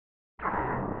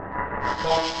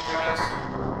Alright,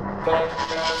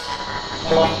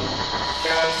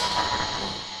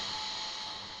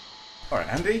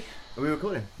 Andy. Are we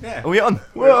recording? Yeah. Are we on?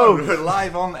 Whoa! We're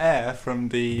live on air from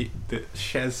the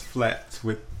chaise flat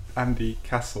with Andy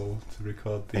Castle to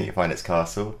record the... I think you find it's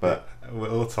Castle, but...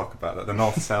 We'll talk about that, the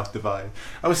North-South divide.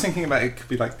 I was thinking about it could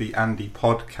be like the Andy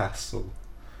Podcastle.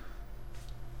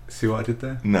 See what I did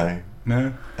there? No.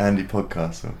 No? Andy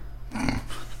Podcastle.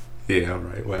 Yeah,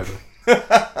 alright, whatever.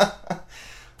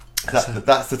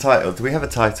 That's the title. Do we have a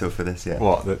title for this yet?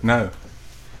 What? No.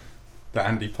 The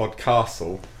Andy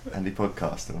Podcastle. Andy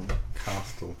Podcastle.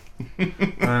 Castle. I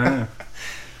don't know.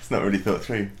 It's not really thought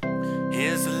through.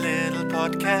 Here's a little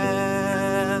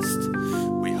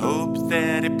podcast. We hope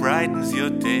that it brightens your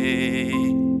day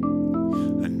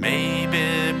and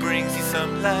maybe brings you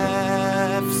some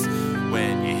laughs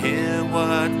when you hear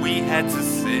what we had to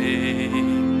say.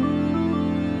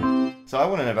 So I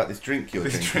want to know about this drink you're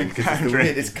This drinking, drink because it's I'm the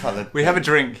drinking. weirdest coloured. We have a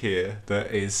drink here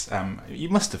that is... you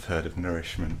must have heard of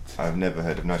Nourishment. I've never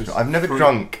heard of Nourishing. Just I've never free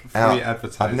drunk out.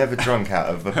 advertising. I've never drunk out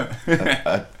of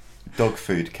a dog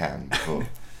food can before.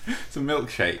 It's a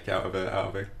milkshake out of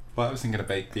a. Well, I was thinking a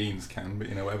baked beans can, but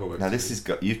whatever works. Now this has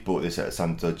got. You've bought this at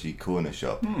some dodgy corner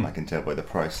shop. I can tell by the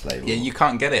price label. Yeah, you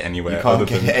can't get it anywhere. You can't other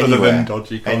get than, it anywhere. Other than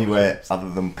dodgy corner Anywhere shops. other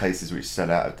than places which sell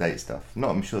out of date stuff. No,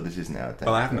 I'm sure this isn't out of date.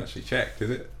 Well, I haven't actually checked. Is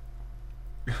it?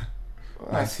 Well,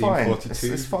 that's fine.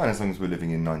 1942. It's fine as long as we're living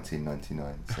in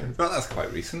 1999. So. Well, that's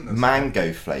quite recent. That's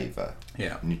Mango flavour,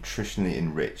 Yeah. nutritionally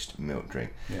enriched milk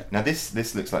drink. Yeah. Now this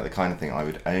looks like the kind of thing I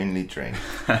would only drink.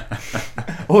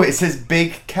 Oh, it says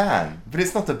big can, but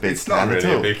it's not a big It's can not really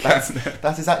at all. a big can.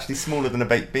 That is actually smaller than a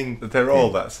baked bean. They're all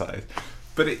that size,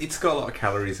 but it's got a lot of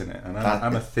calories in it, and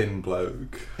I'm a thin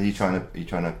bloke. Are you trying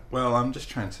to? Well, I'm just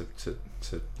trying to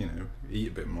eat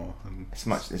a bit more. And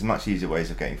There's much easier ways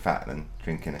of getting fat than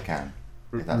drinking a can.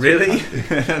 if that's really? what you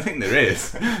can do. I think there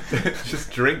is.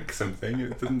 Just drink something.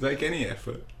 It doesn't take any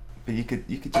effort. But you could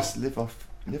just live off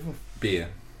Beer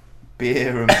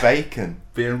beer and bacon.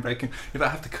 and bacon. If I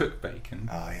have to cook bacon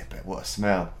Oh yeah, but what a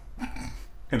smell!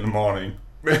 in the morning.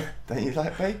 Don't you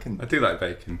like bacon? I do like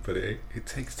bacon, but it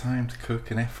takes time to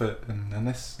cook and effort, and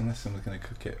unless someone's going to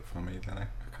cook it for me, then I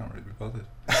can't really be bothered.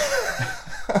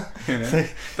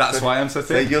 That's why I'm so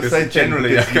thin. you're because so thin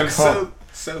generally because you I'm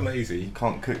so lazy. You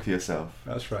can't cook for yourself.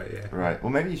 That's right, yeah. Right.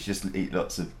 Well, maybe you should just eat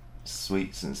lots of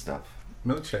sweets and stuff.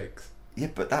 Milkshakes. Yeah,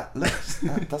 but that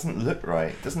doesn't look right.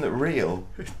 It doesn't look real.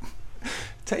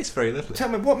 Tastes very little. Tell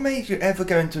me, what made you ever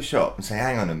go into a shop and say,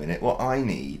 "Hang on a minute, what I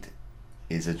need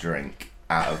is a drink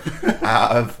out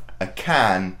of a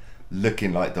can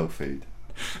looking like dog food"?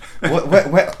 What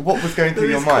was going through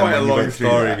your mind? There is quite a when you long went through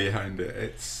story that? behind it.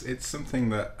 It's something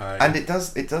that I... And it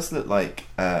does look like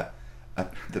the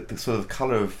sort of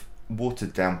colour of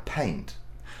watered down paint.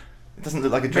 It doesn't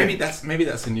look like a drink. Maybe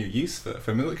that's a new use for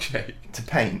milkshake. To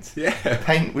paint. Yeah.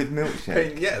 Paint with milkshake.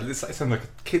 Paint, yeah, this sounds like a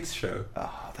kids show.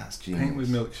 Oh, that's genius. Paint with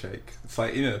milkshake. It's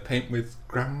like, paint with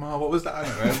grandma. What was that? I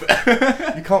don't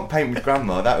know. You can't paint with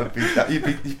grandma.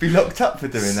 You'd be locked up for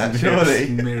doing that, surely.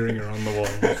 Smearing her on the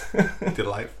walls.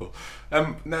 Delightful.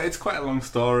 No, it's quite a long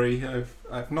story.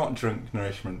 I've not drunk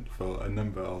Nourishment for a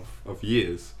number of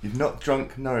years. You've not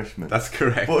drunk Nourishment. That's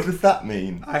correct. What does that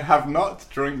mean? I have not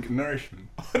drunk Nourishment.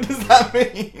 What does that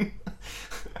mean?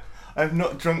 I've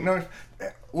not drunk Nourishment.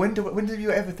 When do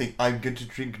you ever think I'm going to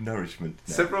drink Nourishment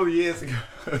now? Several years ago.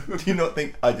 Do you not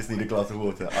think I just need a glass of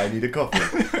water? I need a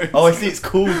coffee. Oh, I see. It's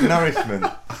called Nourishment.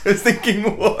 I was thinking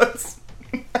what?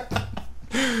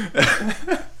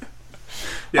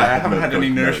 Yeah, I haven't had any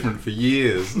nourishment for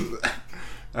years.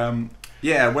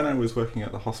 Yeah, when I was working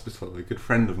at the hospital, a good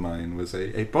friend of mine was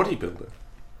a bodybuilder.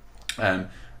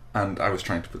 And I was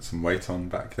trying to put some weight on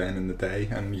back then in the day,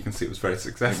 and you can see it was very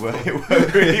successful. It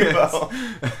worked really well.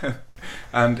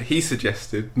 And he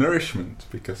suggested Nourishment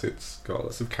because it's got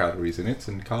lots of calories in it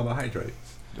and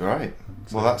carbohydrates. Right.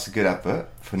 Well, that's a good advert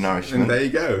for Nourishment. And there you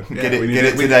go. Get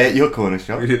it today at your corner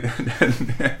shop.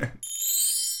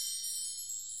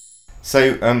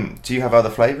 So, do you have other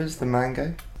flavours than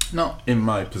mango? Not in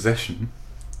my possession.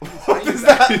 What does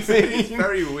that mean? It's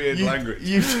very weird language.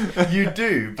 You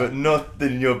do, but not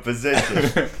in your possession.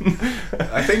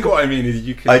 I think what I mean is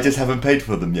you can... I just haven't paid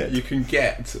for them yet. You can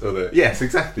get other... Yes,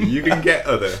 exactly. You can get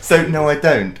other... So, no, I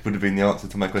don't, would have been the answer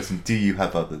to my question. Do you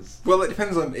have others? Well, it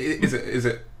depends on... Is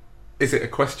it a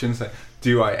question saying,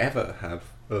 do I ever have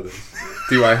others?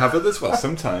 Do I have others? Well,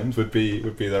 sometimes would be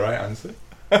the right answer.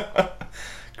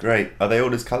 Great. Are they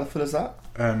all as colourful as that?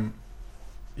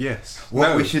 Yes.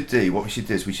 What we should do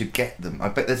is we should get them. I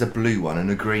bet there's a blue one and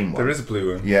a green one. There is a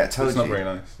blue one. Yeah, I told it's you. not very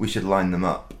nice. We should line them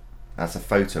up. That's a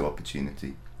photo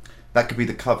opportunity. That could be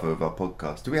the cover of our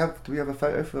podcast. Do we have a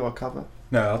photo for our cover?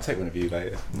 No, I'll take one of you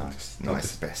later. Nice.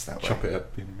 Best that way. Chop it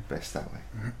up. Best that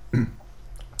way.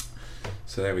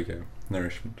 So there we go.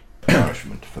 Nourishment.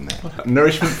 Nourishment for men.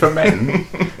 Nourishment for men?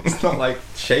 It's not like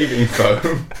shaving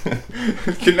foam.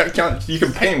 You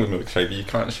can paint with milkshake, but you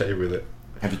can't shave with it.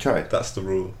 Have you tried? That's the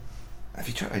rule. Have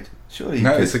you tried? Surely you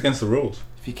No, could. it's against the rules.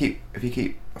 If you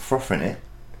keep frothing it,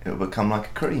 it'll become like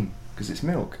a cream because it's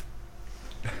milk.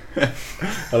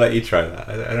 I'll let you try that.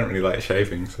 I don't really like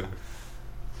shaving, so...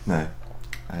 No,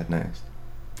 I had noticed.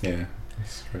 Yeah,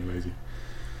 it's very lazy.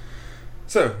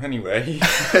 So, anyway,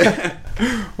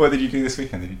 what did you do this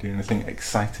weekend? Did you do anything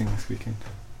exciting this weekend?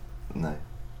 No.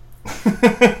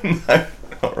 No,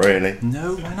 not really.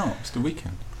 No, why not? It's the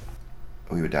weekend.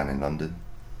 We were down in London.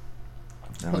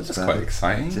 Well, that's quite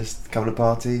exciting. Just a couple of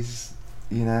parties.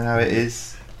 You know how it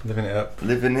is. Living it up.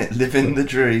 Living the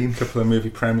dream. A couple of movie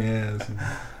premieres. And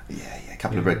Yeah, a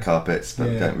couple of red carpets, but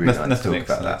don't really like to talk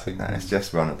about that. No, it's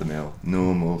just run of the mill.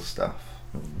 Normal stuff.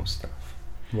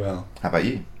 Well, how about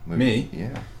you? Me?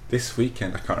 Yeah. This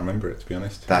weekend, I can't remember it, to be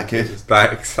honest. That good? It was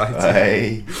that exciting.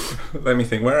 Hey. Let me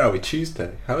think, where are we?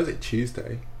 Tuesday? How is it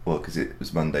Tuesday? Well, because it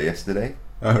was Monday yesterday.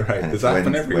 Oh, right. Does that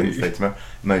happen every Wednesday week? tomorrow.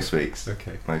 Most weeks.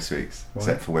 Okay. Most weeks. Why?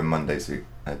 Except for when Monday's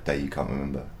a day you can't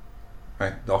remember.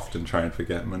 I often try and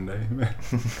forget Monday.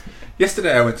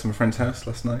 Yesterday I went to my friend's house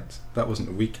last night. That wasn't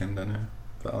a weekend, I know.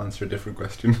 But I'll answer a different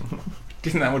question. Do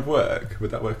you think that would work?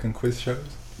 Would that work on quiz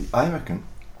shows? I reckon.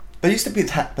 There used to be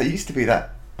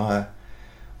that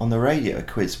on the radio, a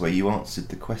quiz where you answered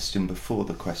the question before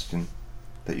the question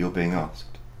that you're being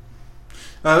asked.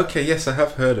 Oh, okay, yes, I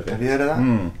have heard of it. Have you heard of that?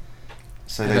 Mm.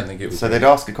 So I don't think it would they'd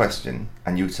ask a question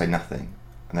and you would say nothing,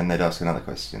 and then they'd ask another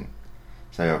question.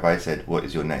 So if I said, "What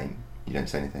is your name?" you don't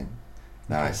say anything.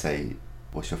 Now I say,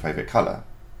 "What's your favourite colour?"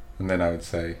 And then I would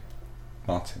say,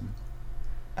 Martin.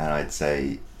 And I'd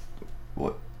say,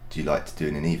 "What do you like to do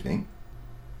in an evening?"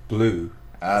 Blue.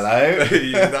 Hello.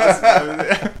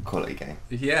 That's, Quality game.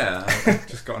 yeah, I've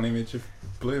just got an image of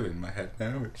blue in my head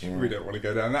now, which we don't want to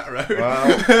go down that road.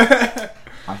 Well,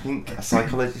 I think a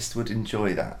psychologist would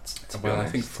enjoy that. To be Well, I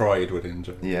honest. think Freud would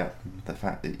enjoy it. Yeah, the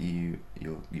fact that you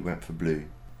went for blue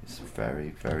is very,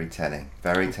 very telling.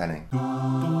 Very telling.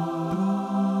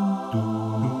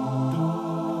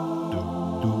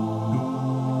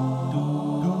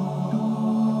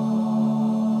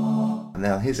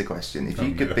 Now here's a question: if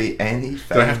you could be any,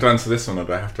 do I have to answer this one, or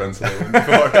do I have to answer the one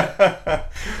before?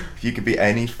 if you could be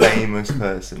any famous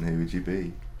person, who would you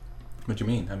be? What do you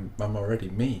mean? I'm already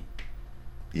me.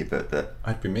 Yeah, but that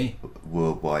I'd be me.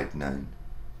 worldwide known.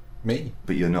 Me.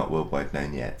 But you're not worldwide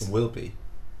known yet. Will be.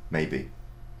 Maybe.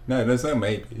 No, there's no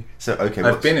maybe. So okay,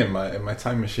 I've been in my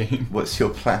time machine. What's your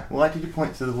plan? Why did you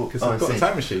point to the wall? Because I've got a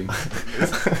time machine.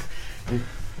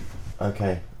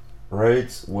 Okay.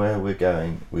 Roads where we're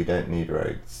going, we don't need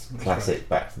roads. That's Classic right.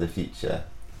 Back to the Future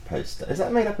poster. Is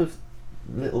that made up of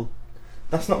little?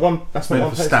 That's not one. That's Made not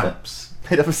up one of poster. stamps.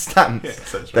 Made up of stamps.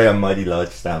 Yes, that's They right. are mighty large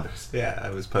stamps. Yeah, I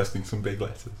was posting some big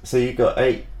letters. So you got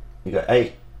eight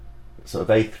sort of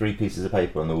A3 pieces of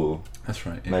paper on the wall, That's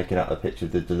right. Yeah. making up a picture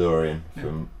of the DeLorean Yeah.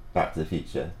 from Back to the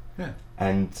Future. Yeah.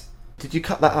 And did you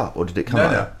cut that up, or did it come No,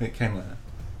 out? no, it came like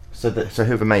that. So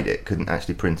whoever made it couldn't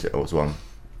actually print it, or was one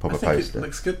proper I think poster. it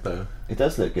looks good though. It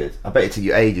does look good. I bet it took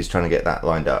you ages trying to get that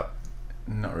lined up.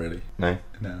 Not really. No?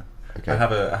 No. Okay. I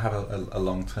have a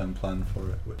long-term plan for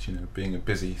it, which, you know, being a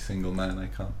busy single man, I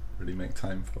can't really make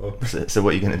time for. So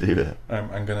what are you going to do with it?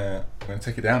 I'm gonna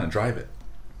take it down and drive it.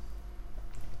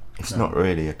 It's No. not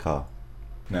really a car.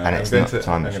 No, And I'm it's going not to a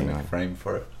time I'm gonna machine, make a right? frame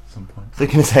for it at some point. So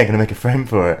you're going to say I'm going to make a friend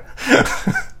for it?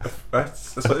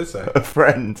 That's what it says. A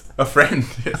friend? A friend.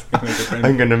 Yes, I'm gonna make a friend.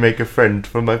 I'm going to make a friend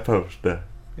for my poster.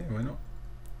 Yeah, why not?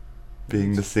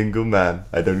 Being the single man,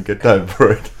 I don't get time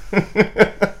for it.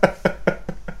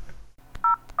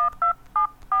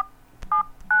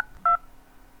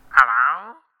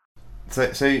 Hello? So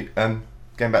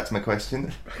going back to my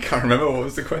question. I can't remember what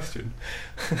was the question.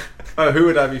 Oh, who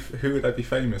would I be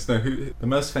famous? No, the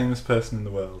most famous person in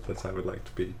the world that I would like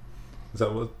to be. Is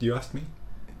that what you asked me?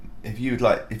 If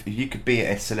you could be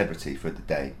a celebrity for the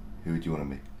day, who would you want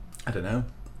to be? I don't know.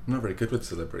 I'm not very good with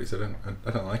celebrities. I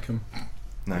don't like them.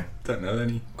 No. Don't know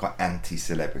any. Quite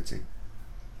anti-celebrity.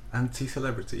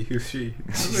 Anti-celebrity? Who's she?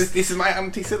 This is my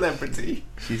anti-celebrity.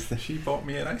 She bought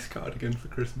me a nice cardigan for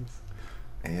Christmas.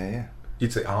 Yeah.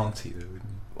 You'd say auntie though, wouldn't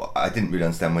you? Well, I didn't really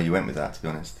understand where you went with that, to be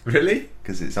honest. Really?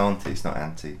 Because it's auntie, it's not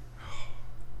anti.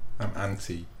 I'm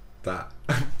anti that.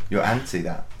 You're anti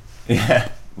that. Yeah.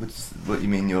 What do you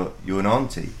mean? You're an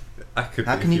auntie? I could.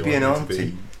 How be can if you be an want me to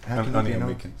auntie? How can you Only be an on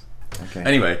auntie? weekends. Okay.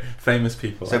 Anyway, famous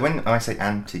people. So when I say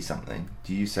auntie something,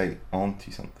 do you say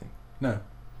auntie something? No.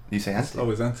 You say It's auntie?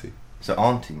 always auntie. So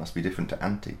auntie must be different to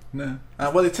auntie. No.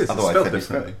 Well, it is. It's Otherwise, spelled they'd be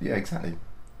differently. Yeah, exactly.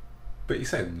 But you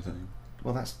say them the same.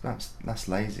 Well, that's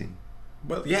lazy.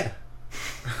 Well, yeah.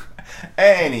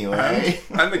 Anyway.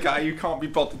 I'm the guy who can't be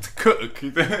bothered to cook.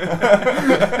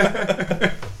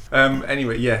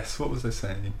 Anyway, yes. What was I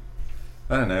saying?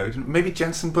 I don't know. Maybe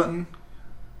Jenson Button.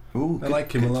 Ooh, I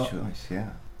like him a lot. Choice, yeah.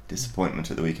 Disappointment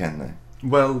at the weekend though.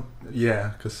 Well,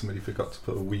 yeah, because somebody forgot to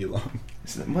put a wheel on.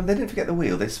 Well, they didn't forget the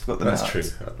wheel. They just forgot the nuts. That's true.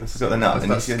 They forgot the nuts.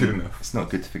 That's good enough. It's not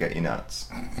good to forget your nuts.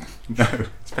 No,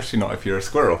 especially not if you're a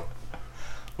squirrel.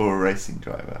 Or a racing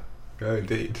driver. Oh,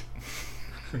 indeed.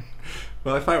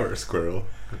 Well, if I were a squirrel,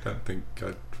 I don't think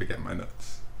I'd forget my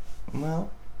nuts. Well,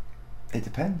 it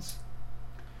depends.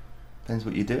 Depends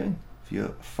what you're doing. If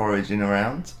you're foraging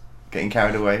around, getting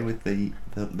carried away with the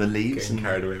leaves Getting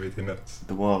carried away with your nuts.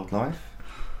 the wildlife,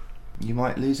 you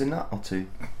might lose a nut or two.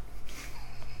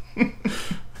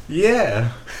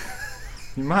 Yeah.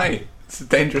 You might. It's a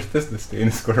dangerous business being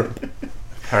a squirrel,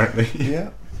 apparently. Yeah.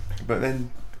 But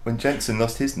then when Jenson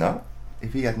lost his nut,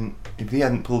 if he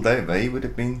hadn't pulled over, he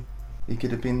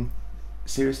could have been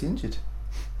seriously injured.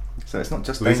 So it's not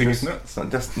just Losing dangerous. his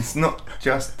nuts. It's not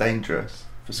just dangerous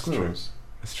for squirrels.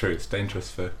 It's true. It's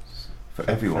dangerous for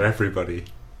everyone. For everybody.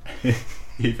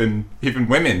 even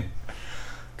women.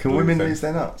 Can women lose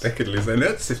their nuts? They could lose their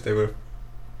nuts if they were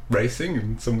racing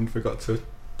and someone forgot to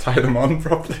tie them on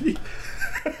properly.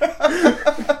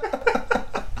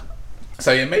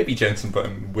 So yeah, maybe Jenson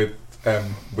Button with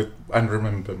and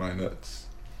Remember My Nuts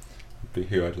would be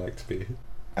who I'd like to be.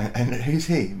 And who's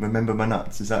he? Remember My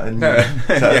Nuts? Is that a new? No.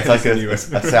 It's like a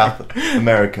South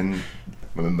American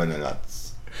Remember My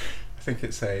Nuts. I think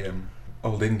it's a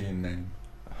old Indian name.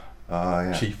 Oh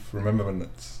yeah. Chief Remember My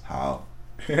Nuts. How?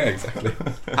 Yeah, exactly.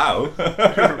 How?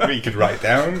 We could write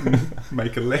down and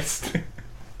make a list.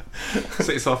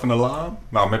 Sets off an alarm.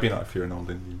 Well, maybe not if you're an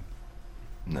old Indian.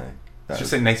 No. I should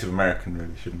say Native American,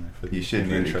 really, shouldn't I? You should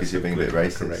really, because you're being a bit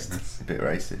racist. A bit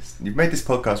racist. You've made this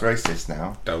podcast racist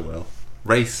now. Oh well.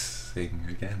 Racing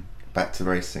again. Back to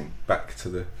racing. Back to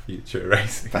the Future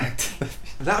racing.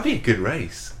 That'd be a good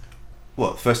race.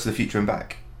 What? First to the Future and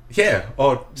back? Yeah,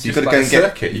 or so just like a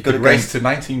circuit. You could race to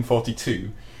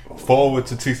 1942, forward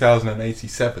to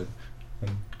 2087,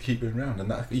 and keep it around.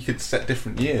 And that you could set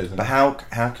different years. But how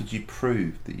could you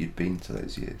prove that you'd been to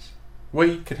those years? Well,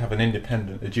 you could have an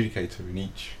independent adjudicator in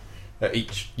each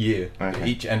year, at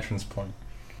each entrance point.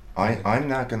 I'm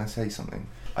now going to say something.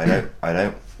 I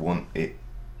don't want it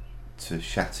to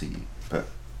shatter you, but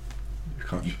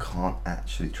you can't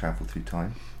actually travel through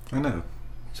time. I know.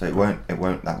 So it won't.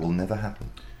 That will never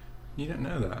happen. You don't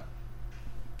know that.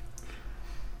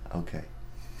 Okay.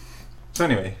 So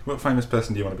anyway, what famous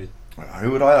person do you want to be?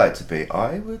 Who would I like to be?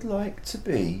 I would like to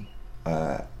be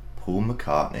Paul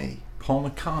McCartney. Paul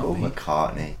McCartney? Paul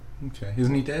McCartney. Okay.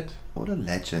 Isn't he dead? What a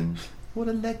legend. What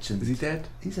a legend. Is he dead?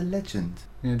 He's a legend.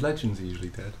 Yeah, legends are usually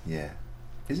dead. Yeah.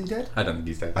 Is he dead? I don't think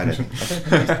he's dead. I don't think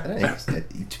he's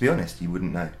dead. To be honest, you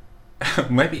wouldn't know.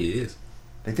 Maybe he is.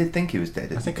 They did think he was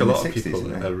dead. I think a lot of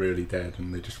people are really dead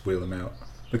and they just wheel him out.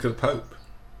 Look at the Pope.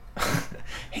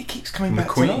 He keeps coming And back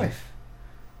the Queen. to life.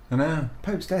 I know.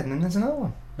 Pope's dead and then there's another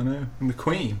one. I know. And the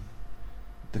Queen.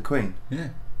 The Queen? Yeah.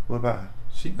 What about her?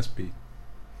 She must be.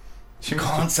 You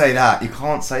can't say that. You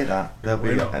can't say that. There'll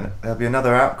be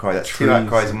another outcry. That's two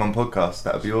outcries in one podcast.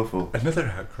 That would be awful.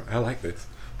 Another outcry. I like this.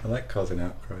 I like causing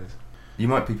outcries. You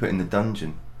might be put in the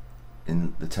dungeon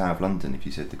in the Tower of London if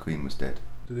you said the Queen was dead.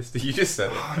 You just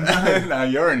said it. Oh, no. Now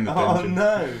you're in the dungeon. Oh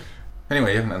no.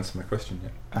 Anyway, you haven't answered my question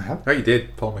yet. I have. Oh, you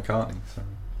did. Paul McCartney. So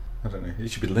I don't know. It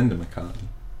should be Linda McCartney.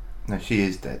 No, she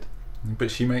is dead.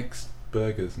 But she makes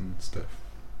burgers and stuff.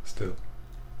 Still.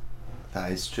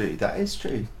 That is true. That is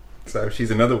true. So she's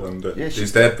another one that Yeah, is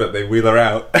she's dead, but they wheel her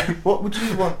out. What would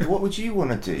you want? What would you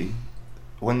want to do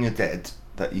when you're dead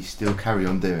that you still carry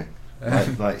on doing?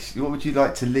 Like, what would you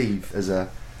like to leave as a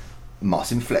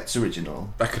Martin Fletz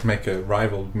original? I could make a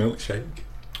rival milkshake.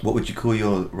 What would you call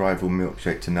your rival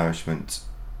milkshake to Nourishment?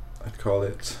 I'd call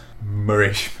it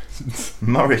Nourishment.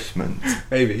 Nourishment.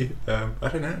 Maybe. I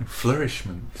don't know.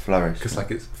 Flourishment. Flourish. Because like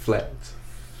it's flet.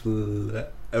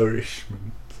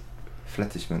 Flourishment.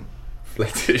 Fletishment.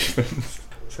 Fletishment.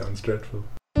 Sounds dreadful.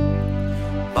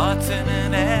 Martin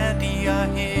and Andy are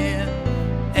here,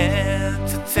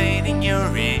 entertaining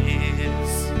your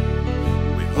ears.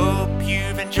 We hope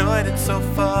you've enjoyed it so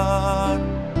far,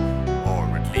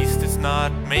 or at least it's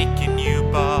not making you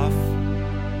barf.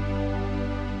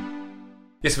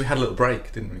 Yes, we had a little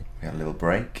break, didn't we? We had a little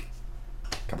break.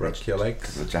 Broke your legs.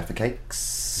 Couple of Jaffa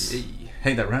cakes.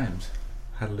 Hey, that rhymes.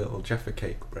 Had a little Jaffa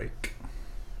cake break.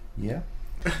 Yeah.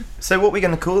 So what are we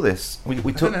going to call this? We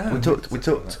talked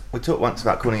once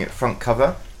about calling it front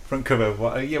cover. Front cover.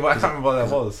 What? I can't remember what that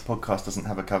was. Podcast doesn't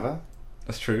have a cover.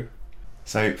 That's true.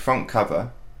 So front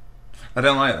cover. I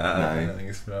don't like that. No. I don't think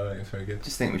it's very good. I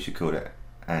just think we should call it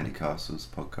Andy Castle's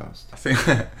podcast.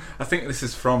 I think this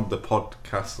is from the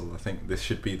Podcastle. I think this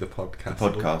should be the Podcastle. The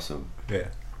Podcastle. Yeah.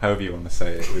 However you want to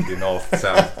say it with your north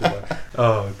south.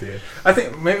 Oh dear. I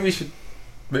think maybe we should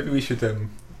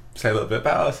say a little bit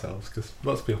about ourselves, because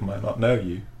lots of people might not know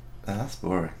you. Oh, that's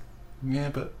boring. Yeah,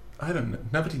 but I don't know.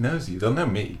 Nobody knows you. They'll know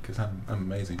me because I'm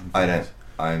amazing. I don't.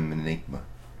 I'm an enigma.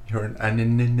 You're an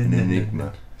enigma.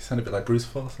 You sound a bit like Bruce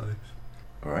Forsyth.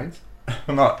 All right.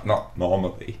 Well, not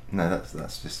normally. No, that's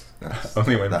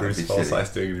only when Bruce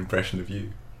Forsyth's doing an impression of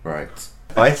you. Right.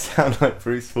 I sound like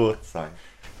Bruce Forsyth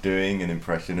doing an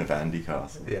impression of Andy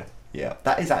Castle. Yeah. Yeah.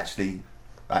 That is actually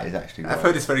right. I've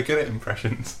heard he's very good at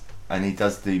impressions. And he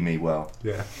does do me well.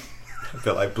 Yeah. A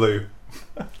bit like Blue.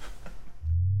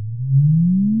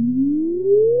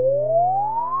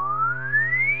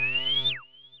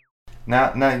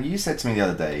 Now, you said to me the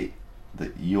other day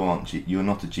that you're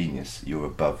not a genius. You're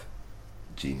above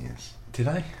genius. Did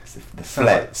I? The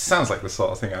flet sounds like the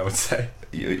sort of thing I would say.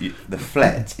 The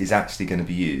flet is actually going to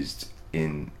be used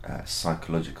in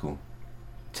psychological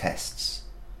tests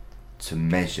to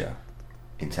measure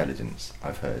intelligence.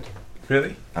 I've heard.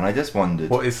 Really? And I just wondered,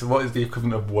 what is the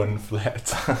equivalent of one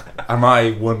flet? Am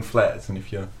I one flet? And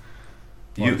if you're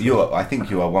I think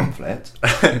you are one flet.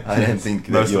 I don't think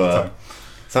that you are.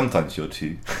 Sometimes you're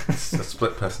two. It's a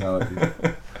split personality.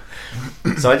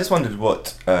 So I just wondered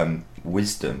what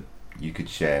wisdom you could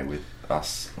share with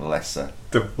us lesser,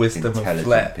 the wisdom of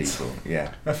flet people.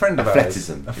 Yeah, a friend of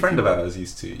ours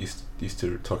used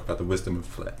to talk about the wisdom of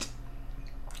flet.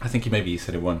 I think he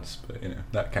said it once, but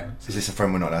that counts. Is this a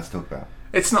friend we're not allowed to talk about?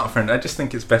 It's not a friend. I just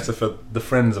think it's better for the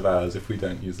friends of ours if we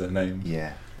don't use their names.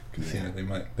 Yeah, because they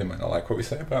might not like what we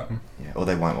say about them. Yeah, or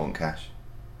they might want cash.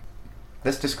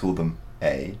 Let's just call them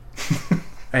A.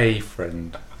 A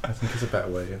friend. I think is a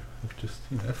better way of just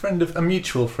a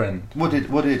mutual friend. What did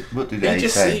A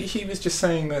say? He was just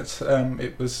saying that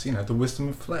it was the wisdom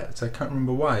of flet. I can't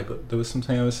remember why, but there was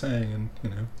something I was saying,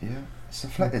 and Yeah, it's a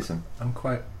fletism. I'm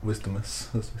quite wisdomous,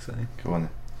 as we say. Go on,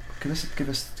 then. Give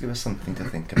us something to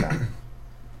think about.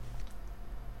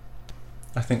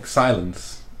 I think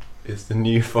silence is the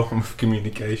new form of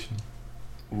communication.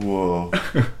 Whoa.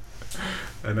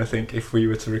 And I think if we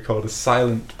were to record a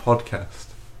silent podcast,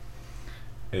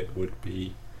 it would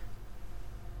be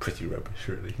pretty rubbish,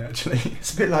 really, actually.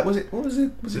 It's a bit like, was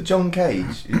it John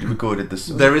Cage who recorded the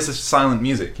song? There is a silent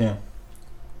music, yeah.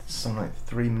 It's song like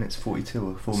 3 minutes 42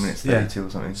 or 4 minutes 32 or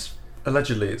something.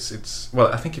 Allegedly, it's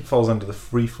I think it falls under the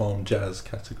freeform jazz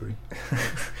category.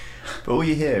 But all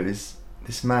you hear is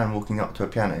this man walking up to a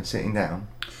piano, sitting down,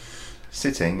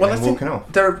 and walking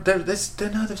off.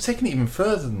 They've taken it even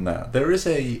further than that. There is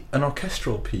an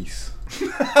orchestral piece.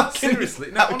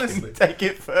 Seriously, no, honestly, take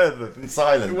it further than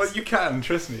silence. Well, you can,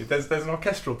 trust me. There's an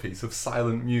orchestral piece of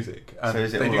silent music, and so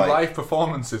they do live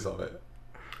performances of it.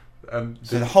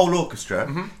 So the whole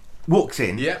orchestra walks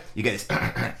in. Yeah, you get this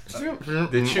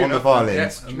they tune on the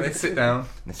violins, and they sit down.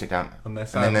 On their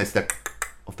side. And then there's the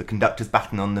conductor's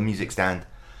baton on the music stand,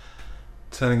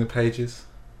 turning the pages.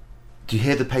 Do you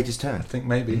hear the pages turn? I think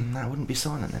maybe. That wouldn't be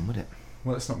silent then, would it?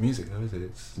 Well, it's not music though, is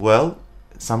it? Well,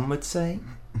 some would say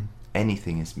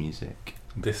anything is music.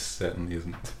 This certainly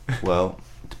isn't. Well,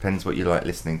 it depends what you like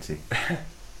listening to.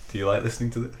 Do you like listening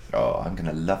to this? Oh, I'm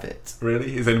gonna love it.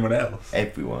 Really? Is anyone else?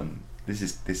 Everyone. This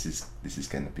is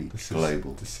going to be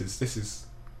global. This is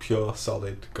pure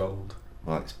solid gold.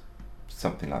 Well, it's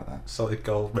something like that. Solid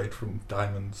gold made from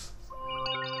diamonds.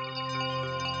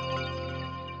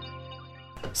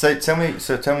 So tell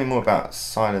me more about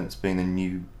silence being a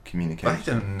new communication. I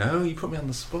don't know. You put me on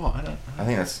the spot. I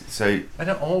think that's so. I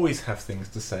don't always have things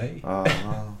to say. Oh,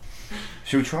 well.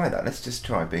 Should we try that? Let's just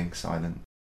try being silent.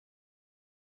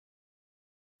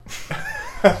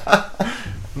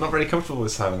 I'm not very comfortable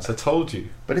with silence. I told you.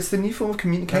 But it's the new form of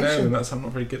communication. I know, and I'm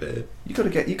not very good at it. You got to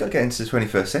get into the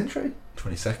 21st century.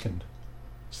 22nd,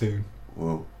 soon.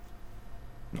 Whoa.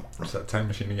 What's that time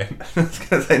machine again? I was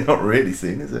going to say not really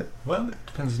soon, is it? Well, it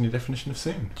depends on your definition of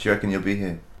soon. Do you reckon you'll be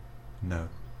here? No,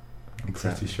 I'm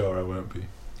pretty sure I won't be.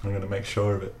 I'm going to make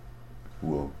sure of it.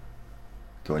 Whoa.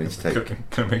 Do I need to take? Going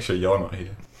to make sure you're not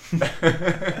here.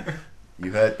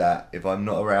 You heard that. If I'm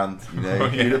not around,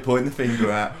 who to point the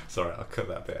finger at. Sorry, I'll cut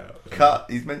that bit out. Cut.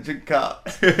 He's mentioned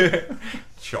cut.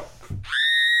 Chop.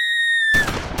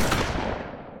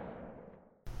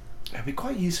 It'd be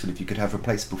quite useful if you could have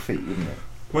replaceable feet, wouldn't it?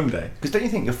 One day. Because don't you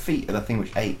think your feet are the thing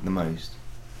which ache the most?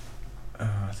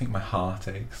 I think my heart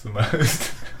aches the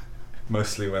most.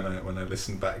 Mostly when I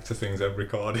listen back to things I've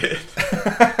recorded.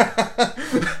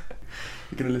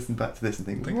 You're going to listen back to this and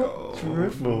think, oh,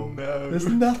 dreadful. No. There's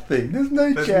nothing. There's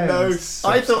no There's gems. no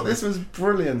I thought this was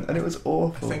brilliant and it was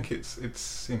awful. I think it's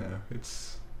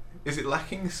is it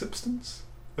lacking substance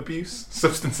abuse?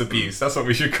 Substance abuse, that's what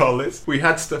we should call it. We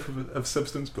had stuff of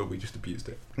substance, but we just abused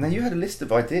it. Now, you had a list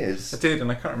of ideas. I did,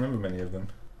 and I can't remember many of them.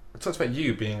 I talked about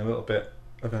you being a little bit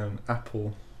of an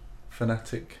Apple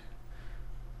fanatic.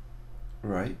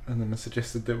 Right. And then I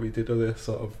suggested that we did other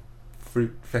sort of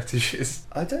fruit fetishes.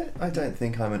 I don't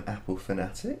think I'm an Apple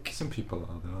fanatic. Some people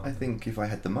are, though. I think if I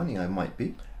had the money, I might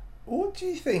be. What do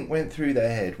you think went through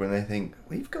their head when they think,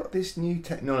 we've got this new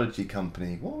technology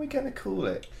company, what are we going to call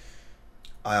it?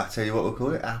 I'll tell you what we'll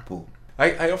call it, Apple.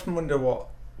 I often wonder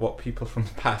what people from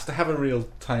the past... I have a real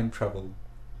time travel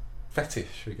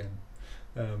fetish again.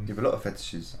 You have a lot of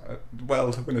fetishes.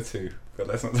 Well, one or two, but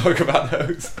let's not talk about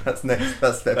those. That's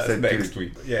episode next 2.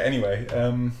 week. Yeah, anyway,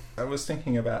 I was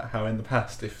thinking about how in the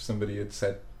past, if somebody had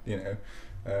said,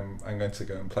 I'm going to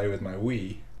go and play with my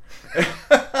Wii,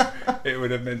 it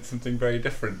would have meant something very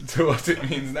different to what it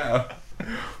means now.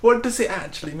 What does it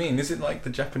actually mean? Is it like the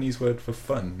Japanese word for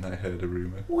fun? I heard a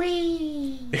rumour.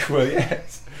 Wii! Well,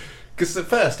 yes. Because at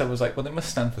first I was like, well, it must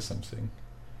stand for something.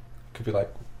 It could be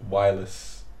like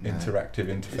wireless... interactive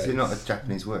interface. Is it not a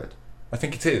Japanese word? I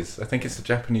think it is. I think it's the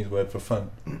Japanese word for fun,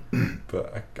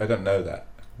 but I don't know that.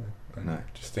 I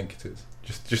just think it is.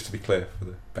 Just to be clear, for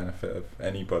the benefit of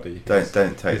anybody. Don't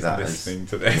take that listening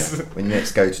to this. Yeah. When you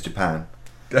next go to Japan.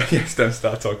 Yes, don't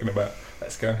start talking about.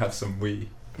 Let's go and have some Wii.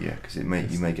 Yeah, because you may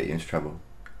get you into trouble.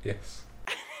 Yes.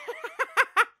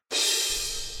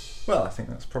 Well, I think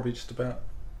that's probably just about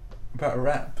a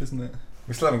wrap, isn't it?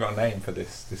 We still haven't got a name for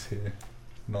this here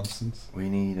nonsense. We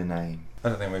need a name. I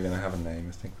don't think we're going to have a name.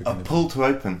 I think we're going to... Pull to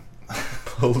open.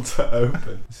 Pull to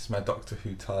open. This is my Doctor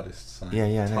Who TARDIS sign.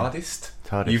 Yeah. TARDISed?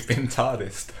 TARDIS. You've been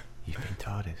TARDISed. You've been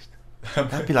TARDISed.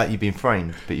 That'd be like you've been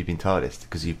framed, but you've been TARDISed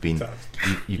because you've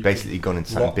basically gone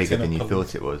into something bigger than you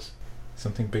thought it was.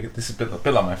 Something bigger. This is a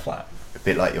bit like my flat. A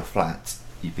bit like your flat.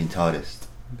 You've been TARDISed.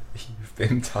 You've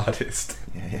been TARDISed.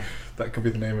 Yeah. That could be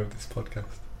the name of this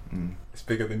podcast. Mm. It's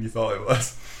bigger than you thought it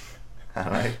was.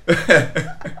 Hello.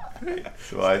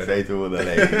 That's what I say to all the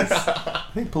ladies. I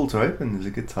think Pull to Open is a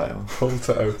good title. Pull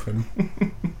to Open.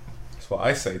 That's what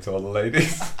I say to all the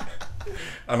ladies.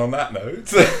 And on that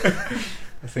note,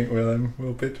 I think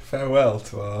we'll bid farewell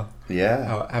to our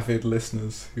avid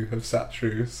listeners who have sat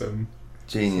through some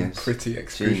pretty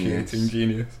excruciating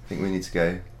genius. I think we need to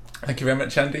go. Thank you very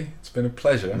much, Andy. It's been a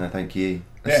pleasure. No, thank you.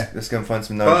 Let's go and find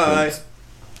some nourishment. Bye.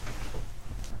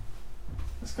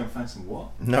 Let's go and find some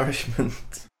what?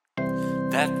 Nourishment.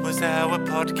 That was our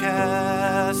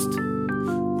podcast.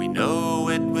 We know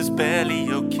it was barely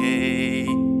okay,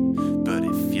 but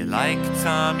if you like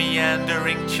our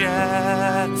meandering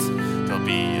chats, there'll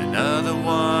be another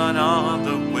one on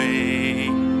the